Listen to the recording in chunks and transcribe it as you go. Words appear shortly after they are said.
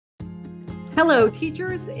Hello,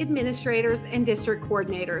 teachers, administrators, and district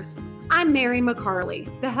coordinators. I'm Mary McCarley,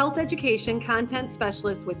 the Health Education Content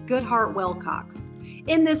Specialist with Goodheart-Willcox.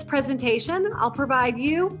 In this presentation, I'll provide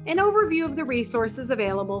you an overview of the resources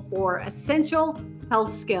available for essential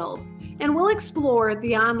health skills, and we'll explore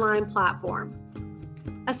the online platform.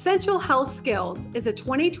 Essential Health Skills is a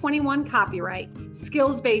 2021 copyright,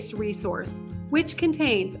 skills-based resource, which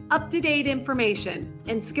contains up-to-date information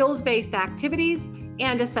and skills-based activities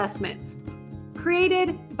and assessments.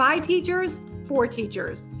 Created by teachers for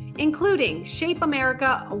teachers, including Shape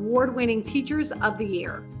America award-winning Teachers of the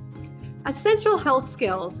Year. Essential Health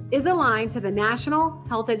Skills is aligned to the National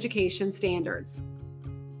Health Education Standards.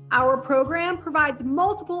 Our program provides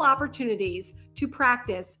multiple opportunities to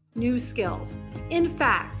practice new skills. In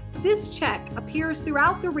fact, this check appears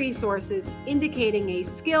throughout the resources indicating a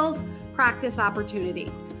skills practice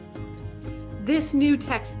opportunity. This new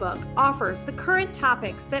textbook offers the current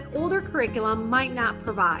topics that older curriculum might not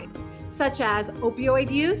provide, such as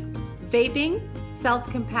opioid use, vaping,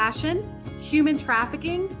 self-compassion, human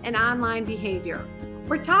trafficking, and online behavior,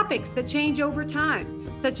 or topics that change over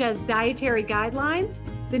time, such as dietary guidelines,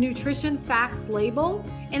 the nutrition facts label,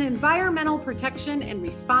 and environmental protection and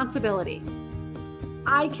responsibility.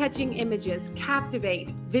 Eye-catching images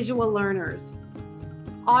captivate visual learners.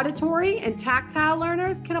 Auditory and tactile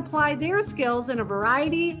learners can apply their skills in a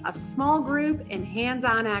variety of small group and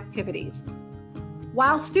hands-on activities.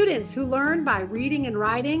 While students who learn by reading and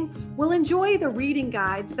writing will enjoy the reading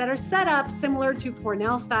guides that are set up similar to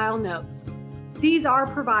Cornell-style notes. These are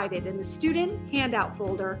provided in the student handout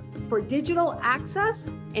folder for digital access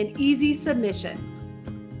and easy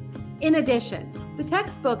submission. In addition, the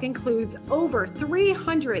textbook includes over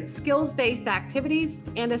 300 skills-based activities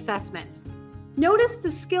and assessments. Notice the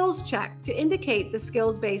skills check to indicate the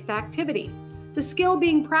skills-based activity. The skill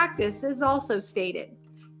being practiced is also stated.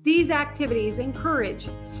 These activities encourage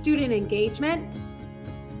student engagement,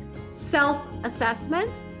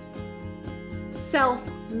 self-assessment,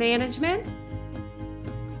 self-management,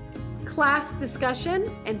 class discussion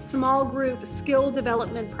and small group skill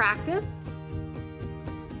development practice,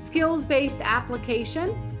 skills-based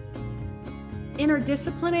application,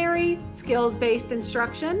 interdisciplinary skills-based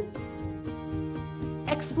instruction,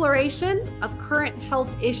 exploration of current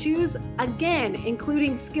health issues, again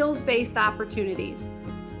including skills-based opportunities,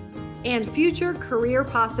 and future career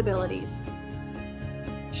possibilities.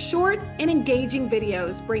 Short and engaging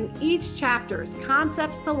videos bring each chapter's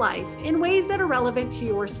concepts to life in ways that are relevant to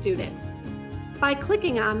your students. By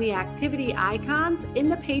clicking on the activity icons in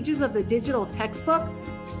the pages of the digital textbook,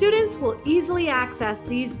 students will easily access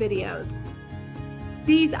these videos.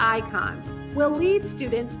 These icons will lead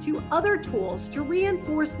students to other tools to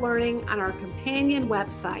reinforce learning on our companion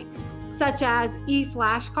website, such as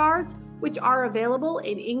e-flashcards, which are available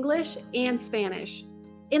in English and Spanish,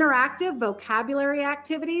 interactive vocabulary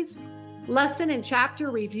activities, lesson and chapter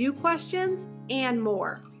review questions, and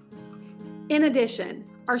more. In addition,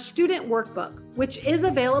 our student workbook, which is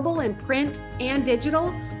available in print and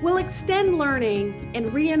digital, will extend learning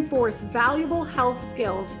and reinforce valuable health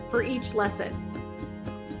skills for each lesson.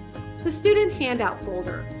 The student handout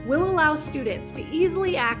folder will allow students to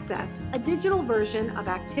easily access a digital version of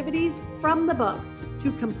activities from the book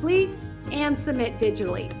to complete and submit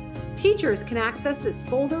digitally. Teachers can access this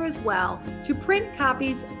folder as well to print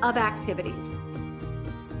copies of activities.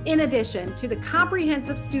 In addition to the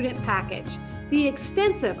comprehensive student package, the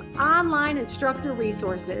extensive online instructor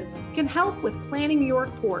resources can help with planning your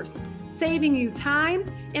course, saving you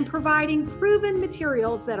time and providing proven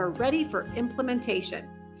materials that are ready for implementation.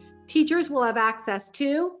 Teachers will have access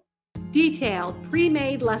to detailed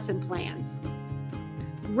pre-made lesson plans,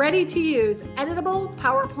 ready-to-use editable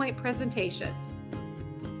PowerPoint presentations,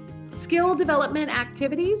 skill development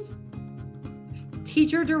activities,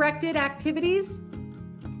 teacher-directed activities,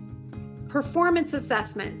 performance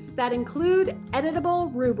assessments that include editable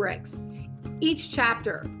rubrics. Each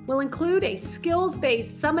chapter will include a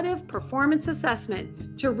skills-based summative performance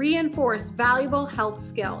assessment to reinforce valuable health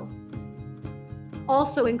skills.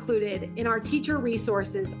 Also included in our teacher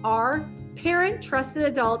resources are parent trusted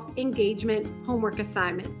adult engagement homework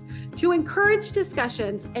assignments to encourage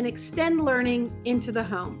discussions and extend learning into the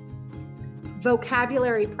home,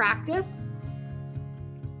 vocabulary practice,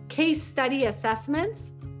 case study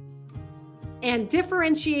assessments, and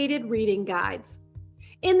differentiated reading guides.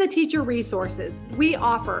 In the teacher resources, we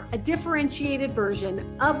offer a differentiated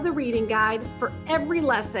version of the reading guide for every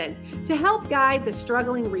lesson to help guide the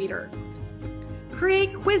struggling reader.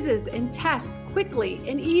 Create quizzes and tests quickly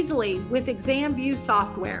and easily with ExamView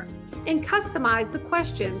software and customize the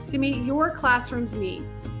questions to meet your classroom's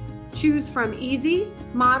needs. Choose from easy,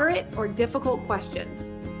 moderate, or difficult questions.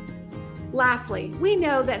 Lastly, we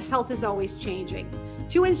know that health is always changing.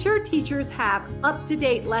 To ensure teachers have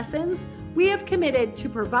up-to-date lessons, we have committed to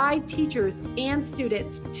provide teachers and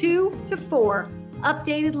students 2 to 4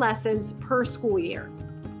 updated lessons per school year.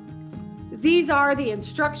 These are the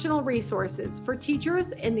instructional resources for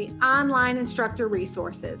teachers in the online instructor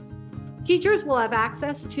resources. Teachers will have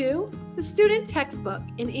access to the student textbook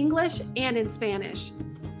in English and in Spanish,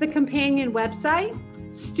 the companion website,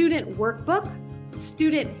 student workbook,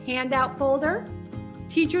 student handout folder,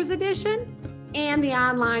 teacher's edition, and the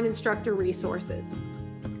online instructor resources.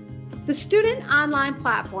 The student online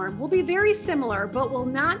platform will be very similar but will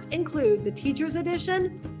not include the teacher's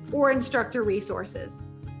edition or instructor resources.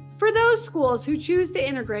 For those schools who choose to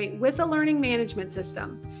integrate with a learning management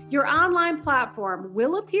system, your online platform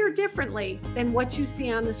will appear differently than what you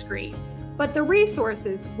see on the screen, but the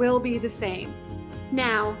resources will be the same.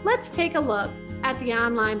 Now, let's take a look at the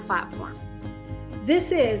online platform.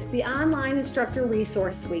 This is the Online Instructor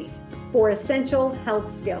Resource Suite for Essential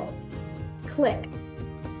Health Skills. Click,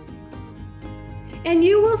 and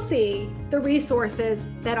you will see the resources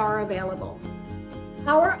that are available.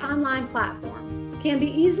 Our online platform can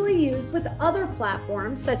be easily used with other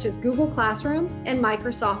platforms such as Google Classroom and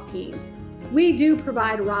Microsoft Teams. We do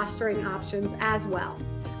provide rostering options as well.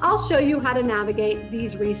 I'll show you how to navigate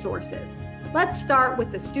these resources. Let's start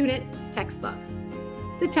with the student textbook.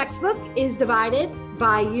 The textbook is divided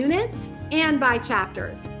by units and by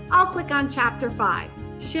chapters. I'll click on Chapter 5,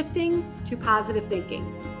 Shifting to Positive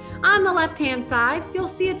Thinking. On the left-hand side, you'll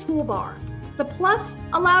see a toolbar. The plus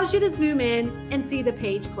allows you to zoom in and see the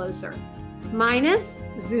page closer. Minus,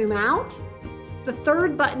 zoom out. The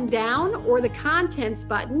third button down, or the Contents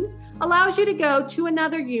button, allows you to go to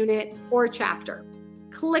another unit or chapter.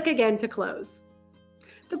 Click again to close.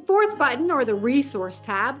 The fourth button, or the Resource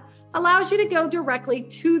tab, allows you to go directly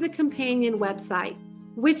to the companion website,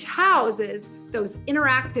 which houses those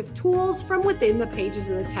interactive tools from within the pages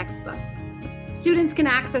of the textbook. Students can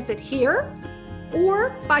access it here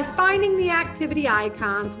or by finding the activity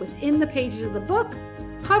icons within the pages of the book,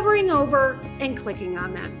 hovering over and clicking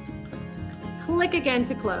on them. Click again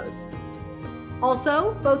to close.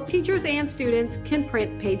 Also, both teachers and students can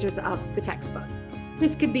print pages of the textbook.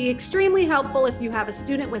 This could be extremely helpful if you have a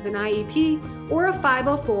student with an IEP or a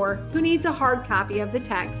 504 who needs a hard copy of the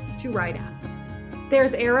text to write at.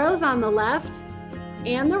 There's arrows on the left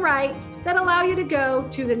and the right that allow you to go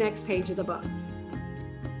to the next page of the book.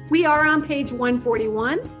 We are on page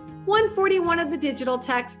 141. 141 of the digital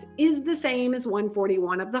text is the same as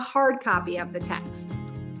 141 of the hard copy of the text.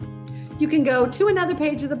 You can go to another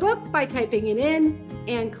page of the book by typing it in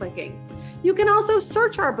and clicking. You can also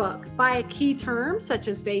search our book by a key term such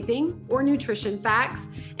as vaping or nutrition facts,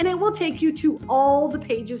 and it will take you to all the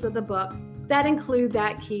pages of the book that include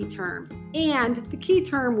that key term, and the key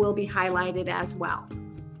term will be highlighted as well.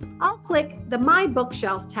 I'll click the My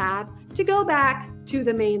Bookshelf tab to go back to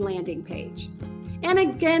the main landing page, and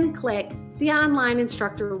again click the Online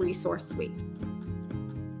Instructor Resource Suite.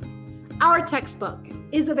 Our textbook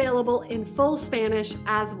is available in full Spanish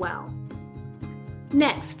as well.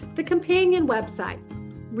 Next, the companion website.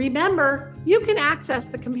 Remember, you can access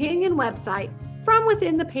the companion website from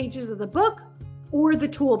within the pages of the book or the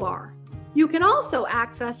toolbar. You can also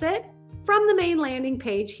access it from the main landing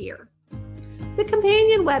page here. The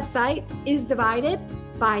companion website is divided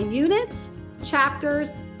by units,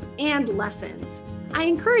 chapters, and lessons. I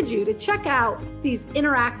encourage you to check out these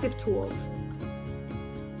interactive tools.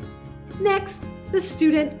 Next, the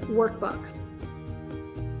student workbook.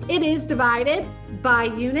 It is divided by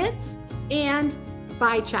units and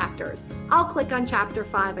by chapters. I'll click on Chapter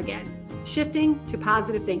 5 again, Shifting to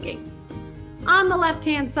Positive Thinking. On the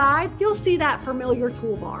left-hand side, you'll see that familiar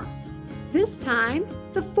toolbar. This time,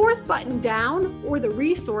 the fourth button down, or the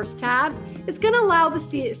Resource tab, is going to allow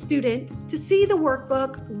the student to see the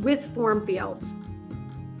workbook with form fields.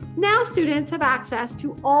 Now students have access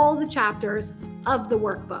to all the chapters of the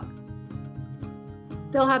workbook.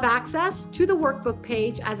 They'll have access to the workbook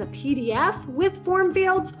page as a PDF with form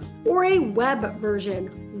fields or a web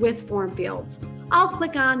version with form fields. I'll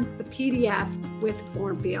click on the PDF with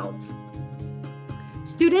form fields.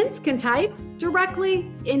 Students can type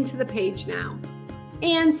directly into the page now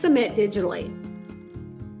and submit digitally.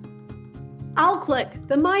 I'll click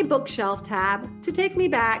the My Bookshelf tab to take me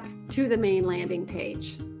back to the main landing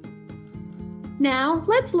page. Now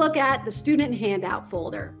let's look at the student handout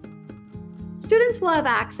folder. Students will have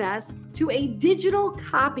access to a digital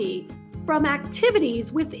copy from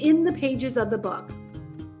activities within the pages of the book.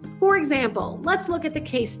 For example, let's look at the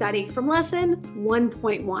case study from lesson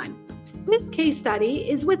 1.1. This case study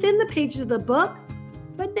is within the pages of the book,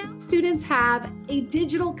 but now students have a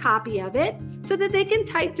digital copy of it so that they can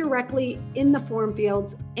type directly in the form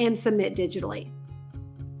fields and submit digitally.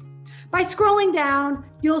 By scrolling down,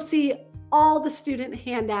 you'll see all the student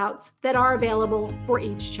handouts that are available for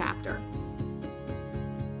each chapter.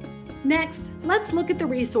 Next, let's look at the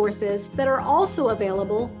resources that are also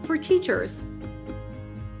available for teachers.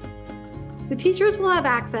 The teachers will have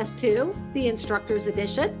access to the Instructor's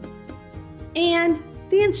Edition and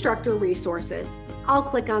the Instructor Resources. I'll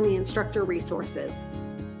click on the Instructor Resources.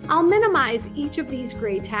 I'll minimize each of these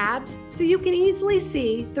gray tabs so you can easily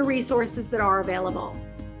see the resources that are available.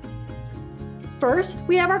 First,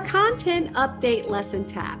 we have our Content Update Lesson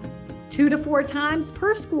tab. 2 to 4 times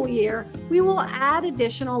per school year, we will add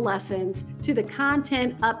additional lessons to the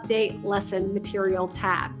Content Update Lesson Material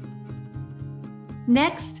tab.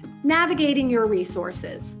 Next, navigating your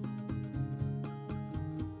resources.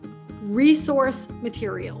 Resource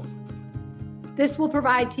Materials. This will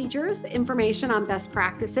provide teachers information on best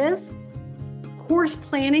practices, course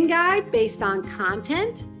planning guide based on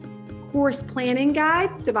content, course planning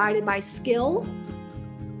guide divided by skill.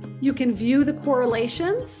 You can view the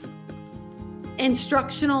correlations,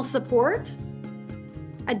 instructional support,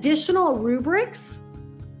 additional rubrics,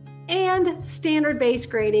 and standard-based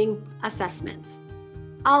grading assessments.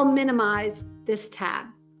 I'll minimize this tab.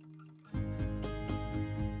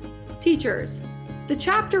 Teachers, the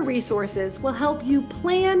chapter resources will help you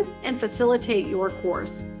plan and facilitate your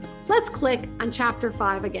course. Let's click on Chapter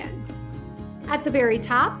 5 again. At the very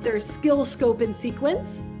top, there's Skill Scope and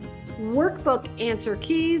Sequence, Workbook Answer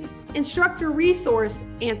Keys, Instructor Resource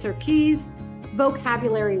Answer Keys,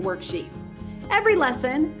 Vocabulary Worksheet. Every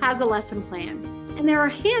lesson has a lesson plan, and there are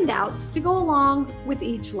handouts to go along with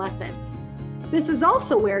each lesson. This is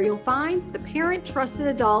also where you'll find the Parent Trusted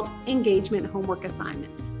Adult Engagement homework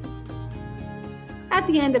assignments. At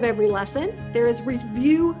the end of every lesson, there is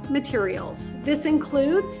review materials. This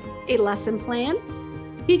includes a lesson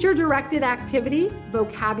plan, teacher-directed activity,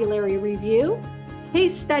 vocabulary review,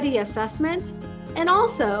 case study assessment, and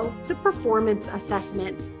also the performance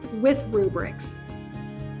assessments with rubrics.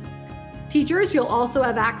 Teachers, you'll also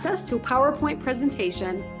have access to a PowerPoint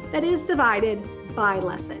presentation that is divided by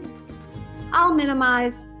lesson. I'll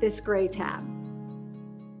minimize this gray tab.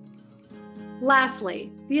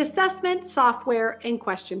 Lastly, the assessment software and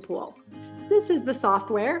question pool. This is the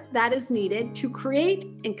software that is needed to create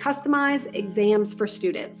and customize exams for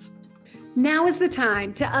students. Now is the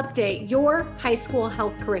time to update your high school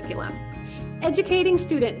health curriculum. Educating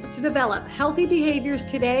students to develop healthy behaviors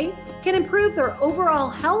today can improve their overall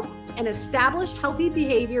health and establish healthy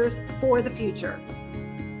behaviors for the future.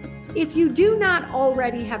 If you do not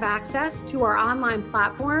already have access to our online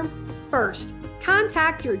platform, first,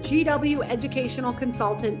 contact your GW educational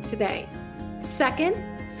consultant today.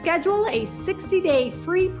 Second, schedule a 60-day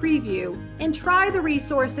free preview and try the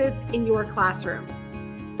resources in your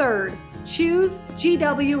classroom. Third, choose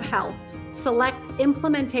GW Health. Select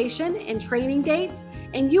implementation and training dates,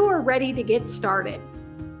 and you are ready to get started.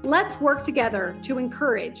 Let's work together to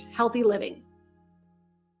encourage healthy living.